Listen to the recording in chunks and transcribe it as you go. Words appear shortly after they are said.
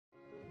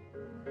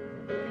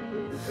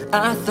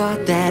I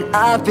thought that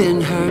I've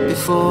been hurt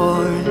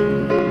before,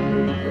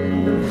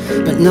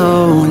 but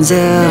no one's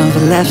ever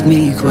left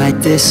me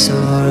quite this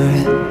sore.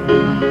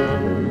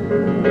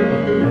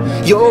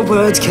 Your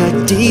words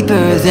cut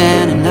deeper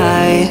than a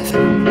knife.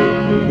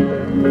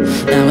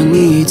 Now I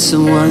need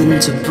someone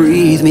to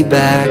breathe me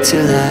back to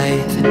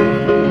life.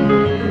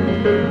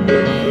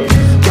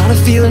 Got a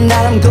feeling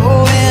that I'm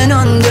going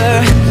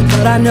under,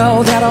 but I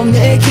know that I'll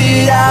make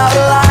it out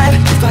alive.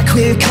 If I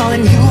quit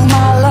calling you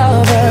my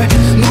lover,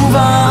 move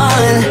on.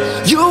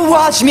 You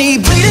watch me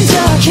bleed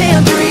until I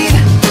can't breathe,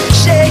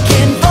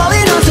 shaking,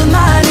 falling onto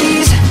my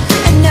knees.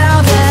 And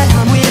now that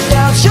I'm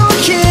without your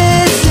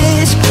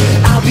kisses,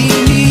 I'll be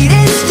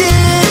needing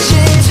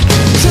stitches,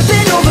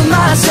 tripping over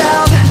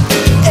myself,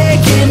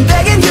 aching,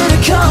 begging you to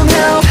come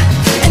help.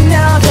 And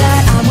now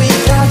that I'm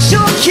without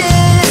your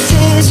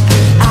kisses,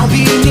 I'll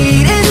be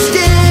needing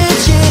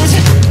stitches,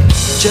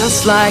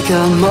 just like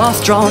a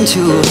moth drawn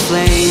to a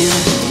flame.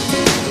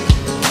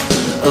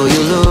 Oh,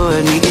 you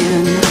lured me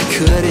in, I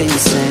couldn't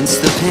sense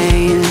the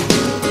pain.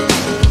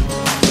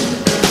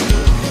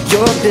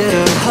 Your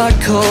bitter heart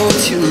cold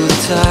to the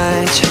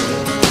touch.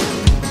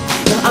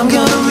 Now I'm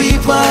gonna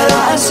reap what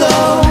I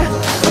sow.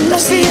 I'm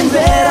left seeing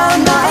red